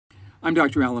I'm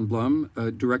Dr. Alan Blum,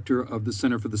 Director of the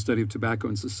Center for the Study of Tobacco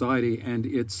and Society, and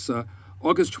it's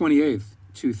August 28th,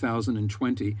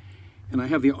 2020, and I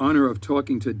have the honor of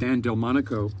talking to Dan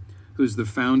Delmonico, who's the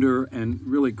founder and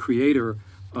really creator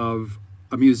of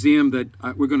a museum that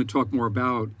we're going to talk more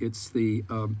about. It's the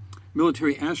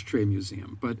Military Ashtray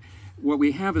Museum. But what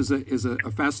we have is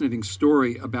a fascinating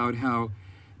story about how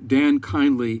Dan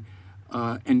kindly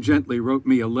and gently wrote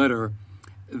me a letter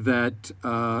that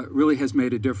really has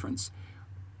made a difference.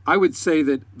 I would say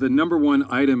that the number one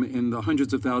item in the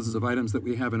hundreds of thousands of items that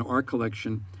we have in our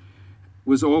collection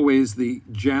was always the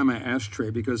JAMA Ashtray,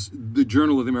 because the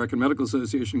Journal of the American Medical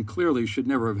Association clearly should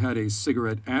never have had a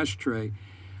cigarette ashtray.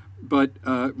 But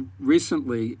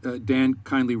recently, Dan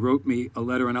kindly wrote me a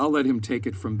letter, and I'll let him take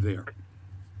it from there.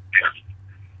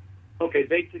 Okay,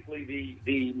 basically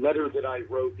the letter that I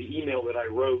wrote, the email that I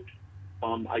wrote,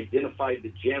 identified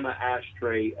the JAMA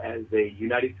ashtray as a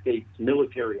United States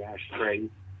military ashtray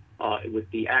with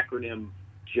the acronym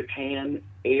Japan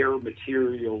Air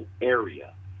Material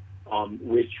Area,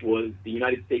 which was the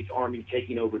United States Army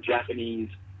taking over Japanese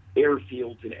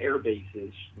airfields and air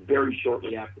bases very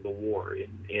shortly after the war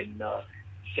in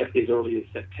as early as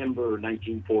September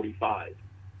 1945.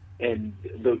 And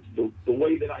the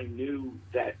way that I knew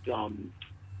that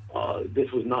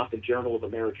this was not the Journal of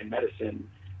American Medicine,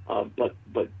 but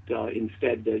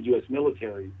instead the U.S.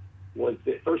 military, was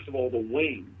that, first of all, the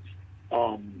wings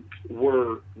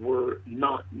were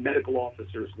not medical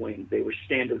officers' wings. They were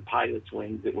standard pilots'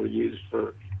 wings that were used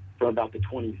for about the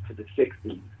 20s to the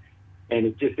 60s. And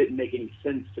it just didn't make any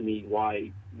sense to me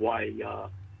why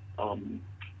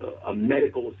a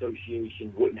medical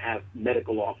association wouldn't have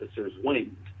medical officers'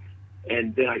 wings.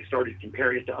 And then I started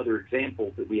comparing it to other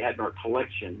examples that we had in our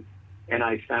collection, and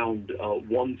I found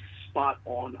one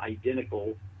spot-on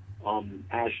identical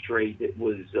ashtray that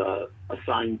was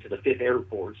assigned to the 5th Air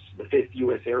Force, the 5th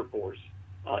U.S. Air Force,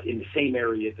 in the same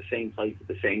area at the same place at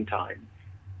the same time.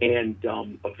 And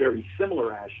a very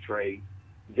similar ashtray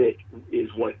that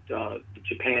is what the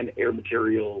Japan Air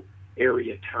Material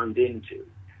Area turned into.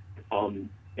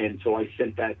 And so I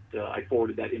sent that, I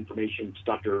forwarded that information to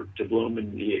Dr. Blum,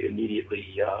 and he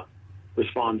immediately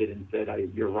responded and said,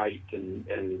 you're right, and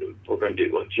we're going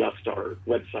to adjust our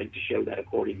website to show that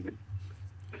accordingly.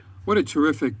 What a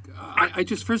terrific, I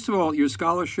just, first of all, your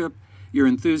scholarship, your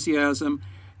enthusiasm,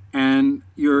 and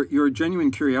your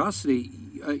genuine curiosity.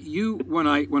 When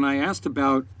I asked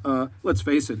about, let's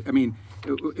face it, I mean,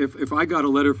 if I got a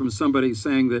letter from somebody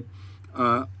saying that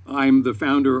I'm the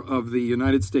founder of the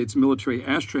United States Military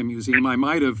Ashtray Museum, I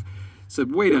might have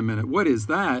said, wait a minute, what is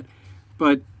that?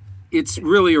 But it's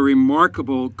really a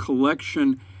remarkable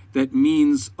collection that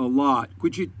means a lot.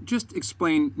 Could you just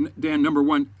explain, Dan, number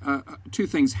one, two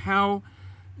things, how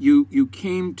you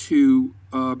came to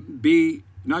be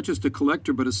not just a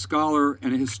collector, but a scholar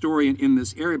and a historian in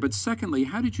this area, but secondly,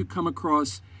 how did you come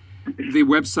across the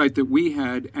website that we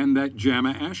had and that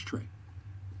JAMA ashtray?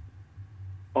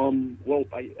 Well,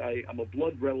 I'm a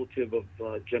blood relative of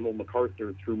General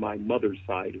MacArthur through my mother's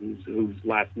side, whose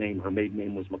last name, her maiden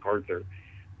name, was MacArthur.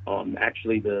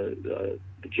 Actually, the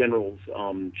general's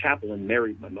chaplain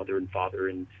married my mother and father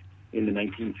in the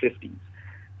 1950s,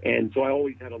 and so I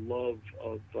always had a love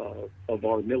of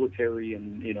our military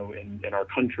and and our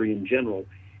country in general.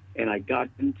 And I got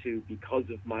into, because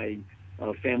of my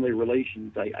family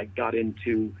relations, I got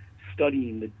into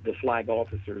studying the flag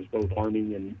officers, both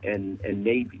Army and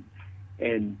Navy,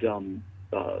 and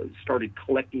started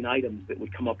collecting items that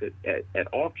would come up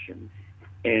at auction.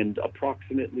 And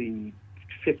approximately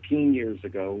 15 years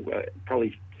ago,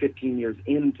 probably 15 years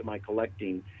into my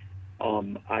collecting,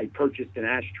 I purchased an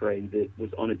ashtray that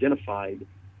was unidentified,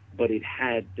 but it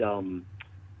had a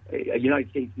United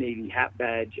States Navy hat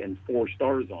badge and 4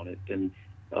 stars on it, and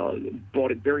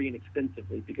bought it very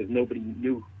inexpensively because nobody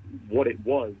knew what it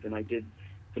was. And I did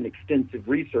some extensive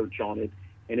research on it,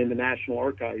 and in the National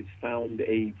Archives found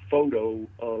a photo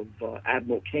of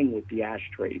Admiral King with the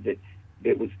ashtray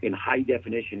that was in high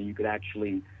definition, and you could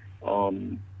actually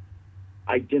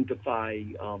identify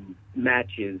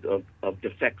matches of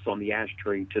defects on the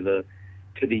ashtray to the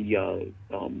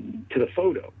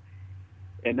photo.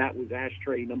 And that was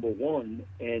ashtray number 1.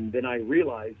 And then I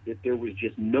realized that there was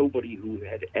just nobody who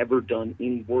had ever done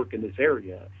any work in this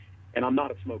area. And I'm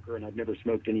not a smoker, and I've never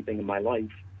smoked anything in my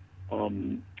life.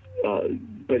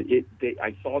 But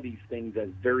I saw these things as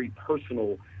very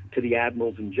personal to the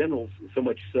admirals and generals, so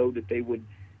much so that they would,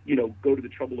 go to the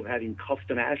trouble of having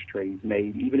custom ashtrays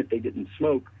made, even if they didn't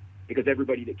smoke, because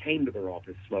everybody that came to their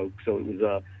office smoked. So it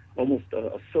was almost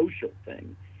a social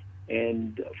thing.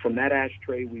 And from that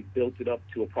ashtray, we've built it up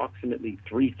to approximately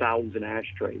 3,000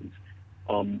 ashtrays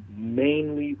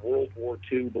mainly World War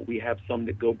II, but we have some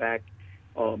that go back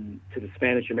to the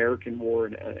Spanish-American War,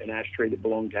 and an ashtray that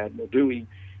belonged to Admiral Dewey,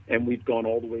 and we've gone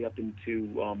all the way up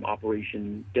into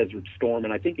Operation Desert Storm,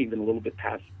 and I think even a little bit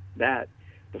past that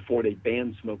before they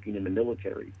banned smoking in the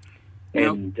military.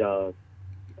 Now, And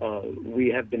we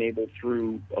have been able,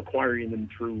 through acquiring them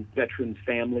through veterans'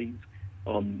 families.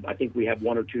 I think we have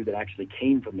one or two that actually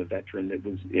came from the veteran that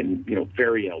was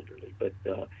very elderly, but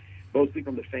mostly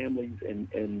from the families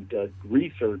and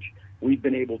research, we've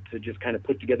been able to just kind of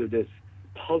put together this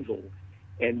puzzle.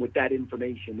 And with that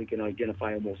information, we can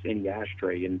identify almost any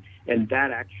ashtray. And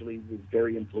that actually was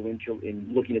very influential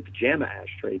in looking at the JAMA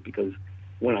ashtray, because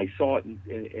when I saw it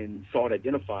and saw it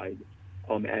identified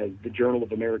as the Journal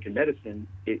of American Medicine,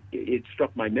 it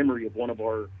struck my memory of one of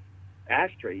our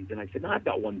ashtrays. And I said, no, I've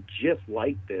got one just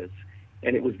like this.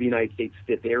 And it was the United States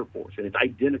 5th Air Force. And it's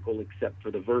identical except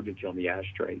for the verbiage on the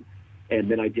ashtray. And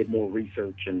then I did more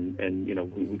research, and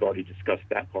we've already discussed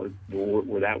that part,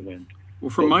 where that went. Well,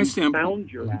 from my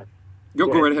standpoint, go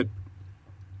right ahead.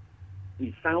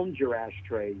 We found your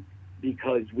ashtray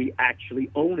because we actually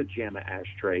own a JAMA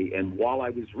ashtray. And while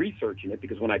I was researching it,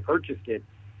 because when I purchased it,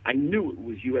 I knew it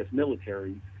was U.S.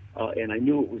 military, and I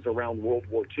knew it was around World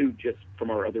War II just from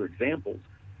our other examples.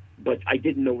 But I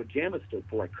didn't know what JAMA stood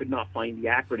for. I could not find the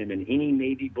acronym in any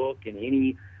Navy book, in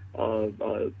any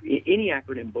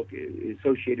acronym book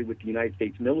associated with the United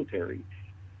States military.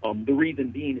 The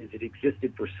reason being is it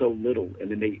existed for so little,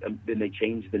 and then they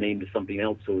changed the name to something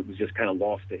else, so it was just kind of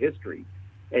lost to history.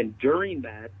 And during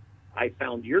that, I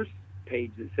found your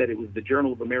page that said it was the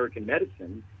Journal of American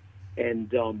Medicine,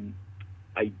 and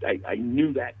I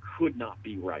knew that could not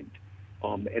be right.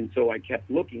 And so I kept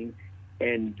looking,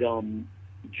 and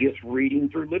just reading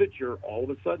through literature, all of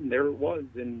a sudden there it was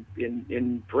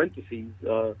in parentheses,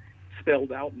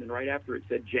 spelled out, and then right after it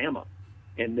said JAMA.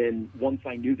 And then once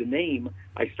I knew the name,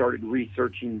 I started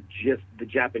researching just the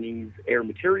Japanese air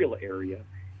material area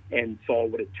and saw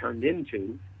what it turned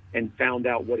into, and found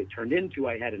out what it turned into.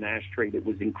 I had an ashtray that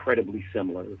was incredibly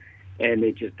similar, and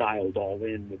it just dialed all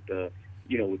in with the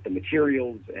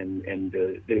materials and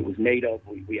that it was made of.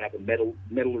 We have a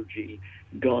metallurgy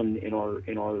gun in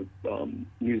our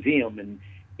museum, and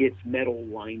it's metal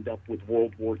lined up with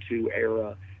World War II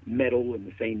era metal, and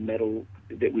the same metal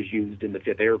that was used in the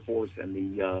 5th Air Force, and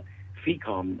the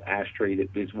FECOM ashtray that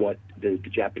is what the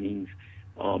Japanese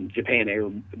Japan air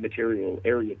material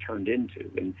area turned into,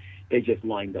 and they just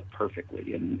lined up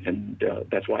perfectly, and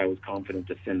that's why I was confident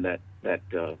to send that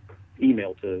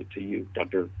email to you,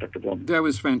 Dr. Blum. That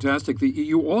was fantastic.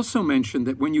 You also mentioned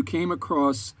that when you came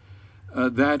across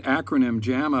that acronym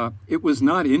JAMA, it was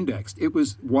not indexed. It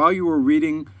was while you were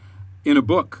reading in a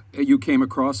book, you came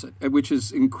across it, which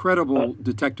is incredible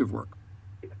detective work.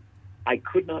 I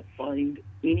could not find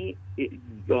any,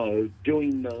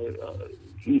 doing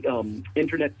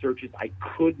internet searches, I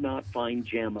could not find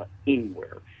JAMA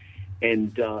anywhere.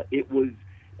 And it was,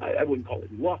 I wouldn't call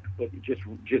it luck, but just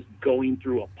going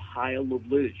through a pile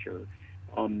of literature,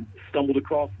 stumbled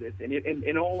across this. And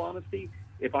in all honesty,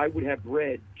 if I would have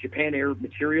read Japan Air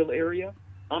Material Area,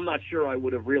 I'm not sure I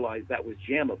would have realized that was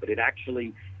JAMA, but it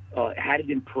actually had it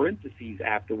in parentheses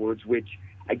afterwards, which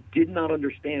I did not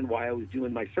understand why I was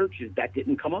doing my searches. That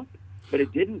didn't come up, but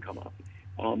it didn't come up,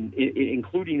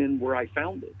 including in where I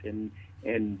found it. And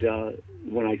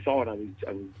when I saw it,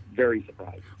 I was very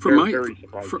surprised. Very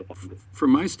surprised to find it.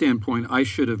 From my standpoint, I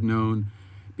should have known,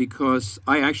 because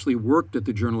I actually worked at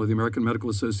the Journal of the American Medical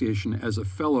Association as a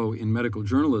fellow in medical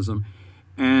journalism,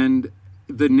 and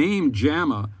the name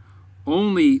JAMA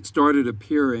only started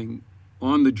appearing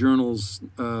on the journal's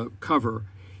cover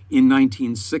in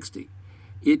 1960.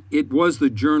 It was the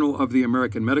Journal of the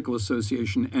American Medical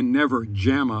Association and never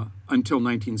JAMA until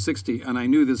 1960, and I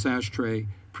knew this ashtray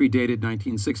predated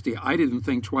 1960. I didn't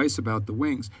think twice about the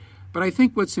wings, but I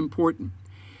think what's important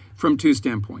from two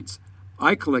standpoints.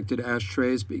 I collected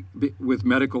ashtrays with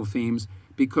medical themes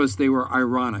because they were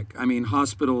ironic. I mean,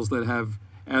 hospitals that have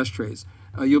ashtrays.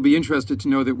 You'll be interested to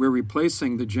know that we're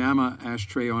replacing the JAMA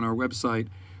ashtray on our website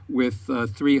with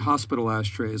 3 hospital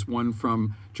ashtrays, one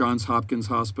from Johns Hopkins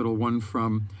Hospital, one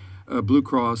from Blue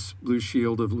Cross Blue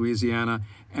Shield of Louisiana,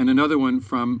 and another one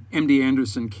from MD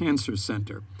Anderson Cancer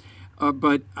Center.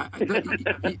 But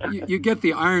you get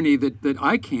the irony that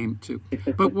I came to.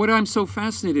 But what I'm so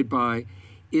fascinated by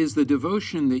is the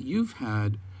devotion that you've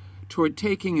had toward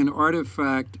taking an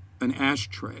artifact, an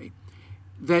ashtray,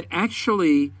 that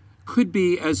actually could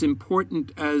be as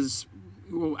important as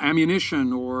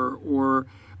ammunition or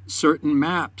certain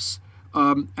maps,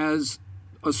 as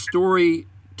a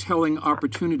storytelling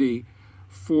opportunity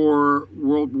for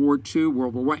World War II,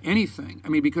 World War I, anything. I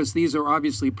mean, because these are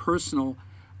obviously personal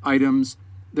items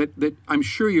that I'm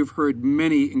sure you've heard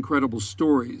many incredible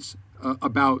stories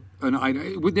about an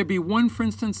item. Would there be one, for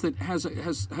instance, that has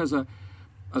a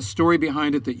story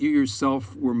behind it that you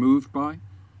yourself were moved by?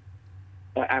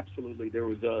 Absolutely. There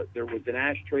was an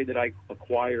ashtray that I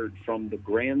acquired from the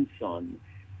grandson,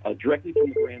 directly from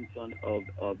the grandson of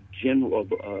General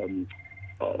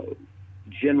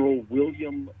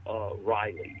William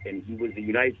Riley, and he was a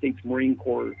United States Marine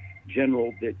Corps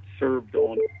general that served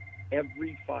on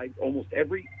almost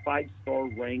every five-star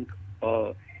rank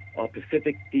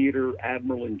Pacific Theater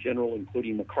admiral and general,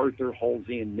 including MacArthur,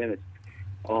 Halsey, and Nimitz.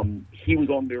 He was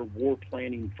on their war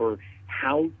planning for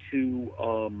how to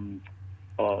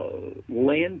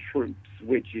land troops,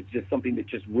 which is just something that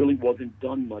just really wasn't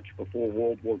done much before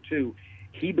World War II.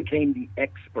 He became the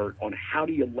expert on how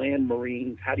do you land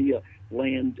Marines, how do you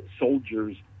land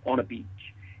soldiers on a beach.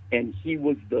 And he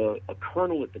was a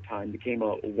colonel at the time, became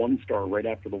a one-star right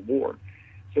after the war.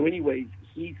 So anyways,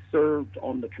 he served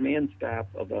on the command staff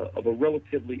of a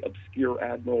relatively obscure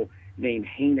admiral named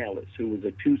Hayne Ellis, who was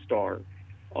a two-star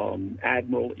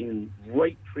admiral in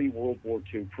right pre-World War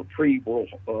II, pre-Pearl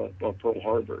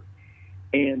Harbor.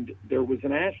 And there was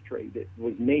an ashtray that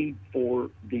was made for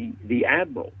the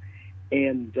admiral.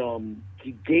 And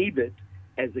he gave it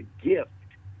as a gift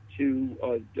to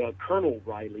Colonel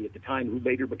Riley at the time, who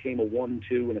later became a 1,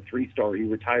 2, and a 3-star. He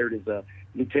retired as a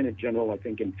lieutenant general, I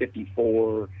think, in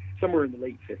 54, somewhere in the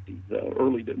late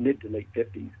 50s, mid to late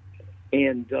 50s.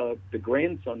 And the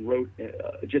grandson wrote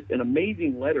just an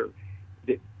amazing letter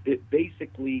that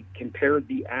basically compared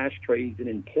the ashtrays in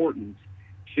importance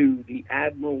to the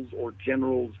admirals or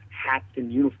generals' hats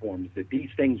and uniforms, that these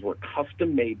things were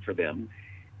custom made for them.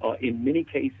 In many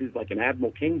cases, like in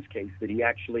Admiral King's case, that he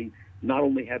actually not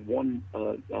only had one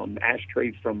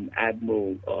ashtray from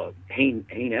Admiral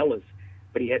Hayne Ellis,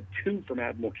 but he had two from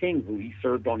Admiral King, who he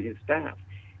served on his staff.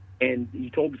 And he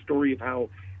told the story of how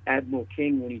Admiral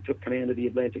King, when he took command of the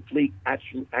Atlantic Fleet,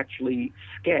 actually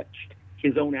sketched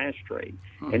his own ashtray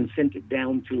and sent it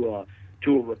down to a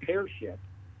repair ship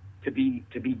to be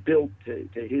built to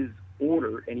his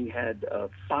order. And he had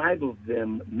 5 of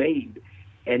them made,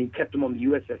 and he kept them on the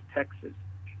USS Texas.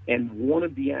 And one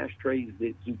of the ashtrays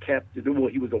that he kept, well,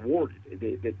 he was awarded,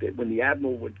 that when the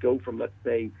admiral would go from, let's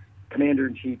say,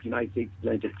 Commander-in-Chief, United States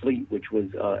Atlantic Fleet, which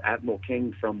was Admiral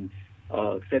King from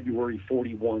February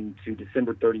 41 to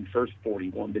December 31st,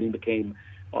 41, then he became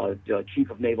Chief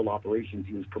of Naval Operations.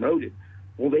 He was promoted.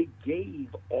 Well, they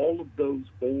gave all of those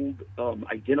old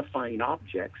identifying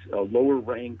objects, lower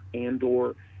rank and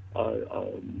or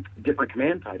different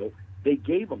command title, they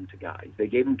gave them to guys. They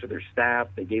gave them to their staff.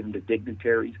 They gave them to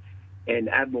dignitaries. And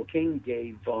Admiral King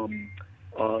gave then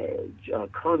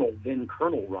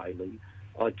Colonel Riley,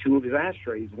 2 of his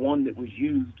ashtrays. One that was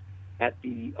used at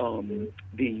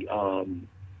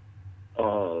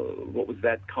what was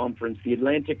that conference? The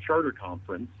Atlantic Charter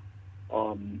Conference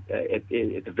at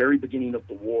the very beginning of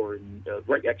the war, and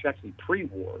actually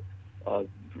pre-war,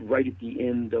 right at the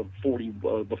end of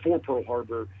before Pearl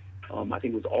Harbor. I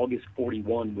think it was August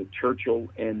 41, with Churchill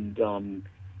and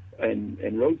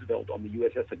Roosevelt on the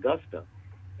USS Augusta,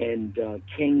 and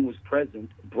King was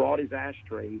present, brought his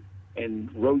ashtray,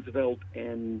 and Roosevelt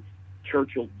and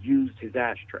Churchill used his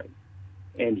ashtray,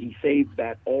 and he saved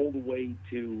that all the way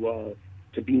to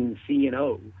being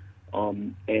C&O,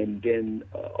 and then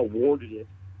awarded it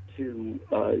to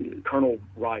Colonel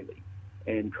Riley.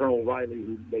 And Colonel Riley,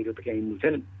 who later became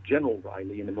Lieutenant General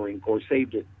Riley in the Marine Corps,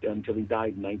 saved it until he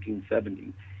died in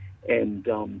 1970. And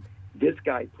this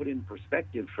guy put in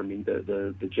perspective for me,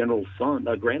 the general's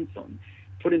grandson,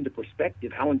 put into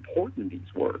perspective how important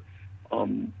these were.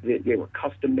 They were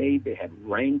custom made. They had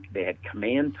rank. They had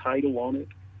command title on it.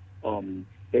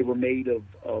 They were made of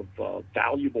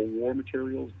valuable war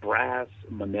materials, brass,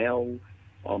 Monel,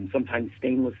 sometimes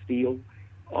stainless steel.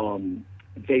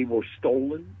 They were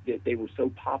stolen. They were so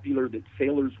popular that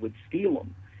sailors would steal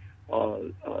them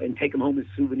and take them home as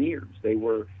souvenirs. They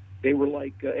were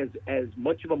like as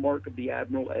much of a mark of the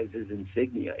admiral as his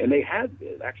insignia. And they had,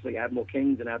 actually, Admiral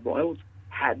King's and Admiral Ellis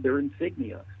had their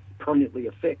insignia permanently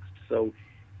affixed. So,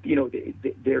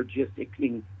 they're just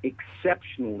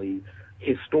exceptionally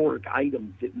historic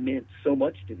items that meant so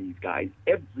much to these guys.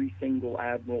 Every single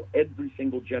admiral, every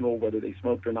single general, whether they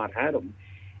smoked or not, had them.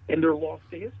 And they're lost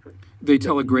to history. They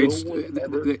tell a great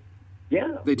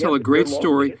they tell a great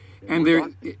story, and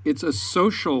it's a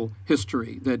social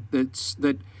history that it's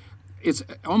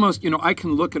almost, I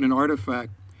can look at an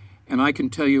artifact and I can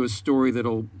tell you a story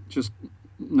that'll just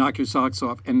knock your socks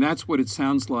off, and that's what it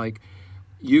sounds like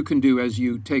you can do as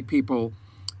you take people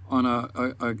on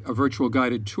a virtual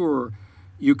guided tour,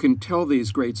 you can tell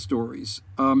these great stories.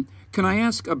 Can I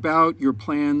ask about your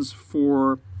plans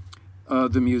for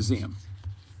the museum?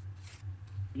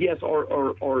 Yes,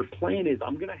 our plan is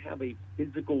I'm going to have a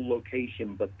physical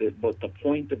location, but the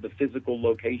point of the physical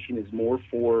location is more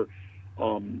for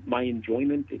my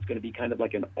enjoyment. It's going to be kind of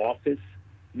like an office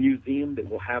museum that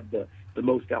will have the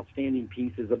most outstanding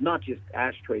pieces of not just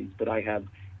ashtrays, but I have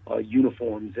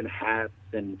uniforms and hats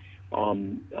and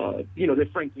that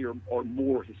frankly are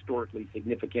more historically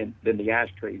significant than the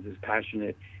ashtrays, as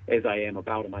passionate as I am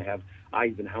about them. I have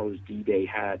Eisenhower's D-Day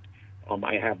hat.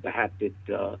 I have the hat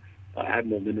that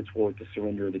Admiral Nimitz wore at the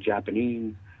surrender of the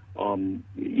Japanese. Some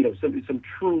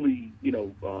truly,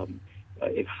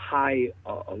 as high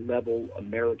a level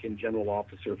American general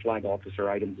officer, flag officer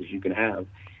items as you can have.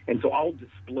 And so I'll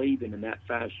display them in that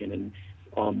fashion. And,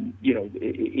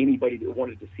 anybody that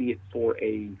wanted to see it for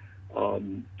a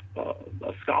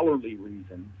scholarly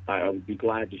reason, I would be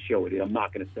glad to show it. I'm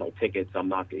not going to sell tickets.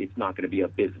 It's not going to be a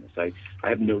business. I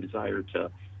have no desire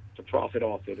to profit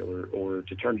off it or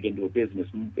to turn it into a business.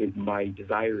 My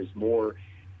desire is more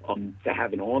to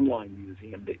have an online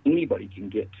museum that anybody can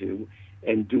get to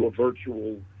and do a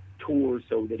virtual tour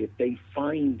so that if they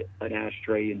find an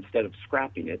ashtray, instead of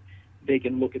scrapping it, they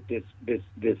can look at this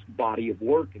body of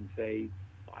work and say,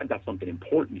 I've got something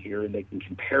important here, and they can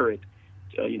compare it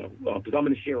because I'm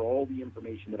going to share all the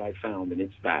information that I found, and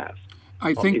it's vast.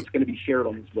 I think it's going to be shared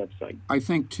on this website. I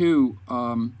think, too,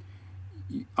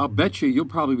 I'll bet you'll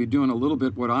probably be doing a little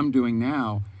bit what I'm doing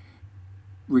now,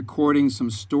 recording some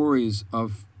stories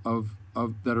of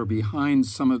that are behind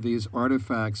some of these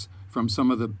artifacts from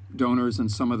some of the donors and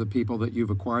some of the people that you've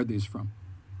acquired these from.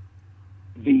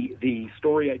 The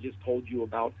story I just told you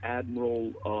about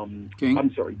Admiral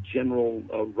King? General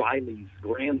Riley's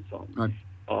grandson. Right.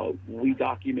 We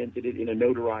documented it in a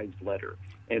notarized letter,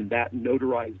 and that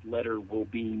notarized letter will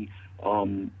be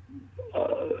in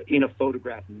a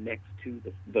photograph next to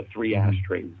the three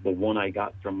ashtrays. The one I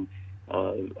got from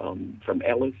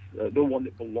Ellis, the one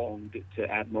that belonged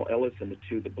to Admiral Ellis, and the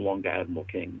two that belonged to Admiral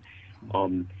King.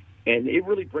 And it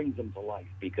really brings them to life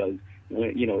because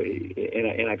when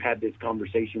and I've had this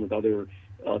conversation with other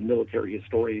military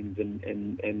historians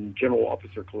and general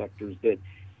officer collectors that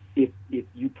if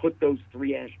you put those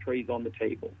three ashtrays on the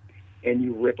table and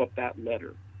you rip up that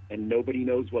letter and nobody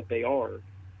knows what they are,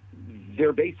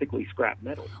 they're basically scrap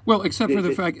metal. Well, except for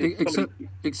the fact,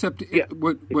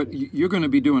 what you're going to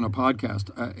be doing a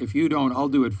podcast. If you don't, I'll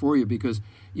do it for you because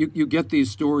you get these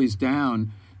stories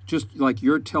down just like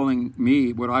you're telling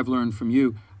me what I've learned from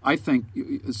you. I think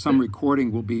some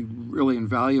recording will be really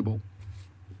invaluable.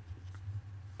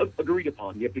 Agreed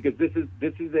upon, yeah, because this is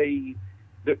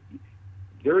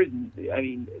there is. I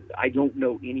mean, I don't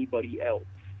know anybody else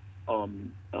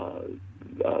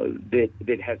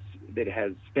that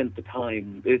has spent the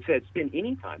time, that has spent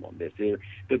any time on this. They're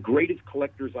the greatest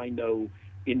collectors I know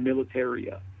in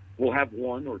militaria will have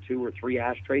one or two or three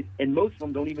ashtrays, and most of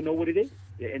them don't even know what it is,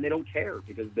 and they don't care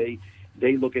because they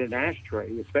look at an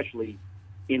ashtray, especially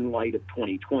in light of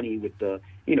 2020 with the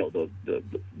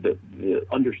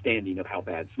understanding of how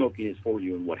bad smoking is for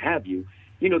you and what have you.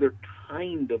 They're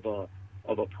kind of a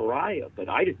pariah, but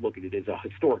I just look at it as a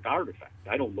historic artifact.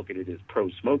 I don't look at it as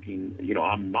pro-smoking.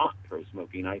 I'm not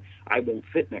pro-smoking. I won't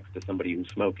sit next to somebody who's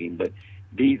smoking, but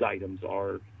these items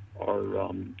are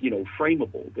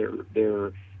frameable.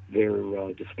 They're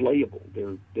displayable.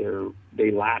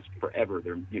 They last forever.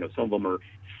 Some of them are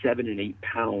 7 and 8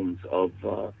 pounds of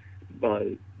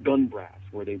gun brass,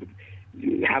 where they would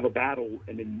have a battle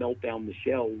and then melt down the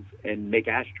shells and make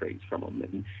ashtrays from them.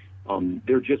 And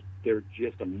they're just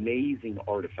amazing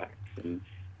artifacts. And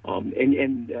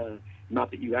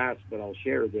not that you asked, but I'll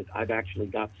share that I've actually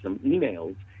got some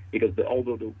emails because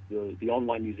although the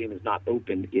online museum is not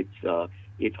open,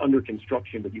 it's under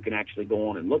construction, but you can actually go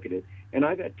on and look at it. And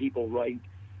I've had people write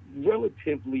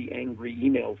relatively angry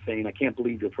emails saying, "I can't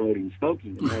believe you're promoting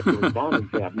smoking." And I have to respond and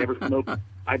say, I've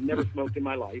never smoked in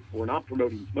my life. We're not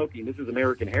promoting smoking. This is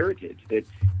American heritage that,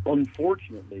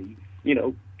 unfortunately,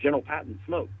 General Patton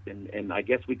smoked, and I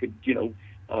guess we could,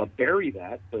 bury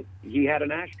that, but he had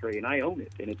an ashtray, and I own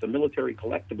it, and it's a military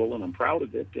collectible, and I'm proud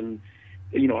of it, and,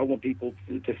 I want people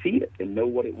to see it and know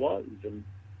what it was, and,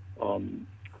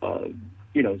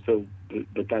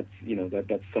 but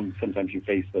that's sometimes you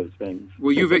face those things.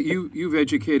 Well, you've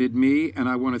educated me, and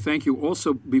I want to thank you.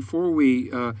 Also, before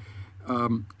we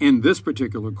end this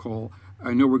particular call,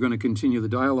 I know we're going to continue the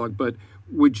dialogue, but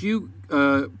would you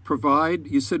provide,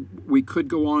 you said we could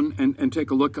go on and take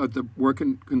a look at the work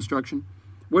and construction?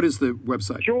 What is the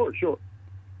website? Sure.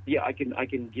 Yeah, I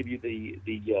can give you the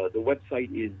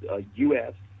website is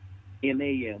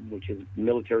MAM, which is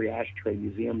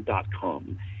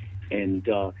militaryashtray.museum.com. And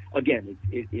again,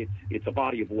 it's a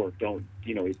body of work. Don't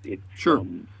it's sure.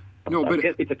 No, but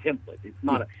it's a template. It's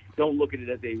not. Don't look at it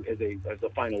as a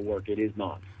final work. It is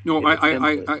not. No,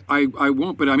 I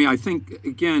won't. But I mean, I think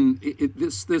again,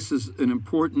 this is an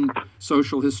important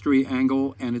social history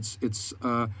angle, and it's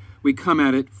we come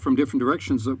at it from different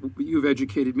directions. You've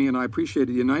educated me, and I appreciate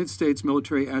it. The United States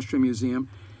Military Ashtray Museum,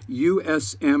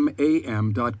 usmam.com.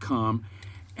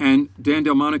 And Dan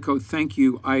Delmonico, thank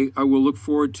you. I will look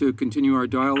forward to continue our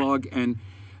dialogue and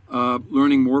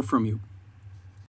learning more from you.